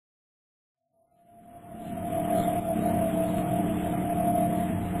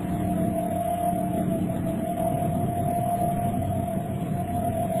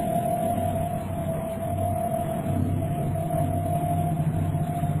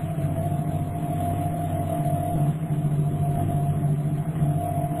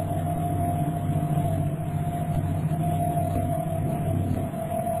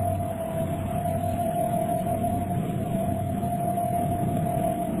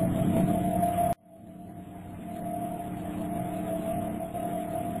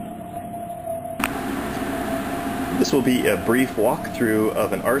This will be a brief walkthrough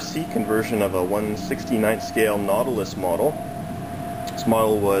of an RC conversion of a 1/69th scale Nautilus model. This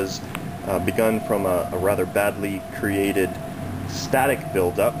model was begun from a rather badly created static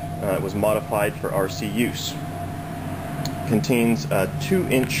buildup. It was modified for RC use. It contains a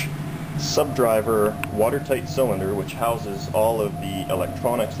 2-inch subdriver watertight cylinder which houses all of the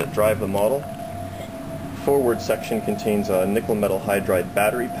electronics that drive the model. Forward section contains a nickel metal hydride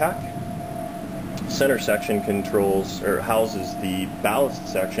battery pack. Center section controls or houses the ballast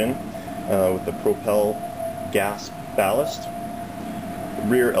section with the propel gas ballast. The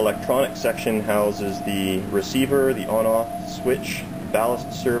rear electronic section houses the receiver, the on-off switch,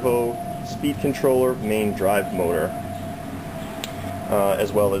 ballast servo, speed controller, main drive motor,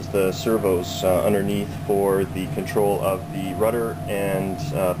 as well as the servos underneath for the control of the rudder and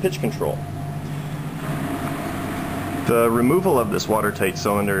pitch control. The removal of this watertight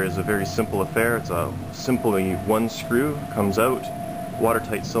cylinder is a very simple affair. It's simply one screw comes out,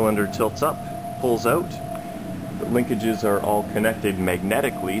 watertight cylinder tilts up, pulls out. The linkages are all connected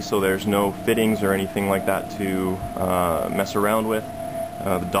magnetically, so there's no fittings or anything like that to mess around with.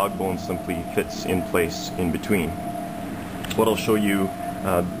 The dog bone simply fits in place in between. What I'll show you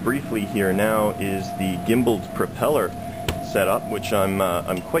briefly here now is the gimbaled propeller setup, which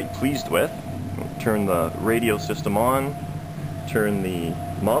I'm quite pleased with. Turn the radio system on, turn the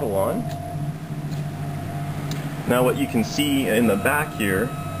model on. Now what you can see in the back here,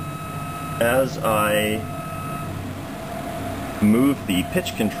 as I move the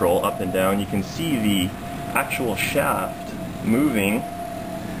pitch control up and down, you can see the actual shaft moving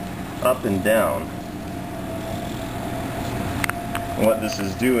up and down. And what this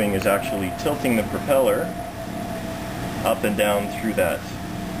is doing is actually tilting the propeller up and down through that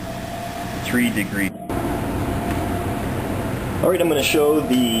 3-degree. Alright, I'm going to show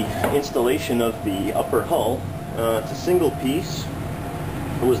the installation of the upper hull. It's a single piece.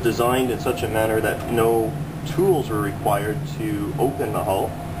 It was designed in such a manner that no tools were required to open the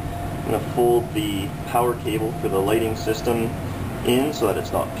hull. I'm going to fold the power cable for the lighting system in so that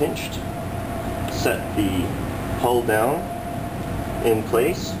it's not pinched. Set the hull down in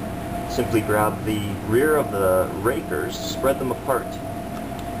place. Simply grab the rear of the rakers, spread them apart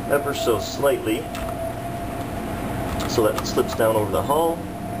ever so slightly so that it slips down over the hull.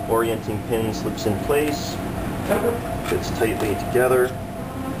 Orienting pin slips in place, fits tightly together.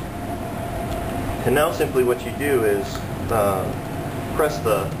 And now simply what you do is press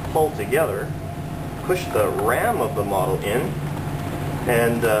the hull together, push the ram of the model in,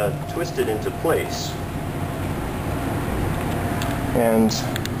 and twist it into place. And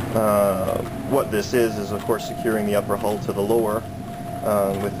what this is of course securing the upper hull to the lower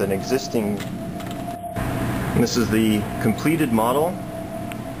with an existing. This is the completed model,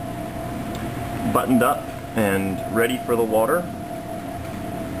 buttoned up and ready for the water.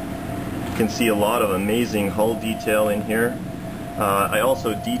 You can see a lot of amazing hull detail in here. I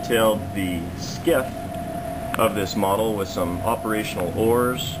also detailed the skiff of this model with some operational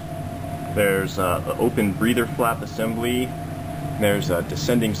oars. There's an open breather flap assembly. There's a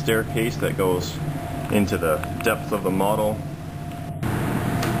descending staircase that goes into the depth of the model.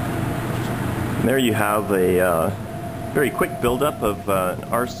 And there you have a very quick buildup of an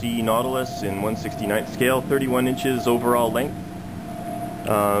RC Nautilus in 1/69th scale, 31 inches overall length.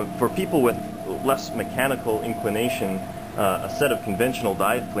 For people with less mechanical inclination, a set of conventional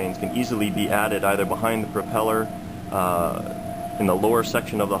dive planes can easily be added either behind the propeller, in the lower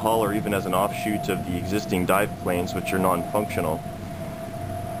section of the hull, or even as an offshoot of the existing dive planes, which are non-functional.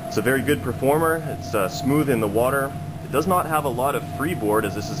 It's a very good performer. It's smooth in the water. It does not have a lot of freeboard,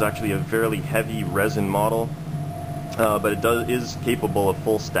 as this is actually a fairly heavy resin model, but it is capable of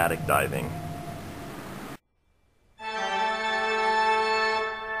full static diving.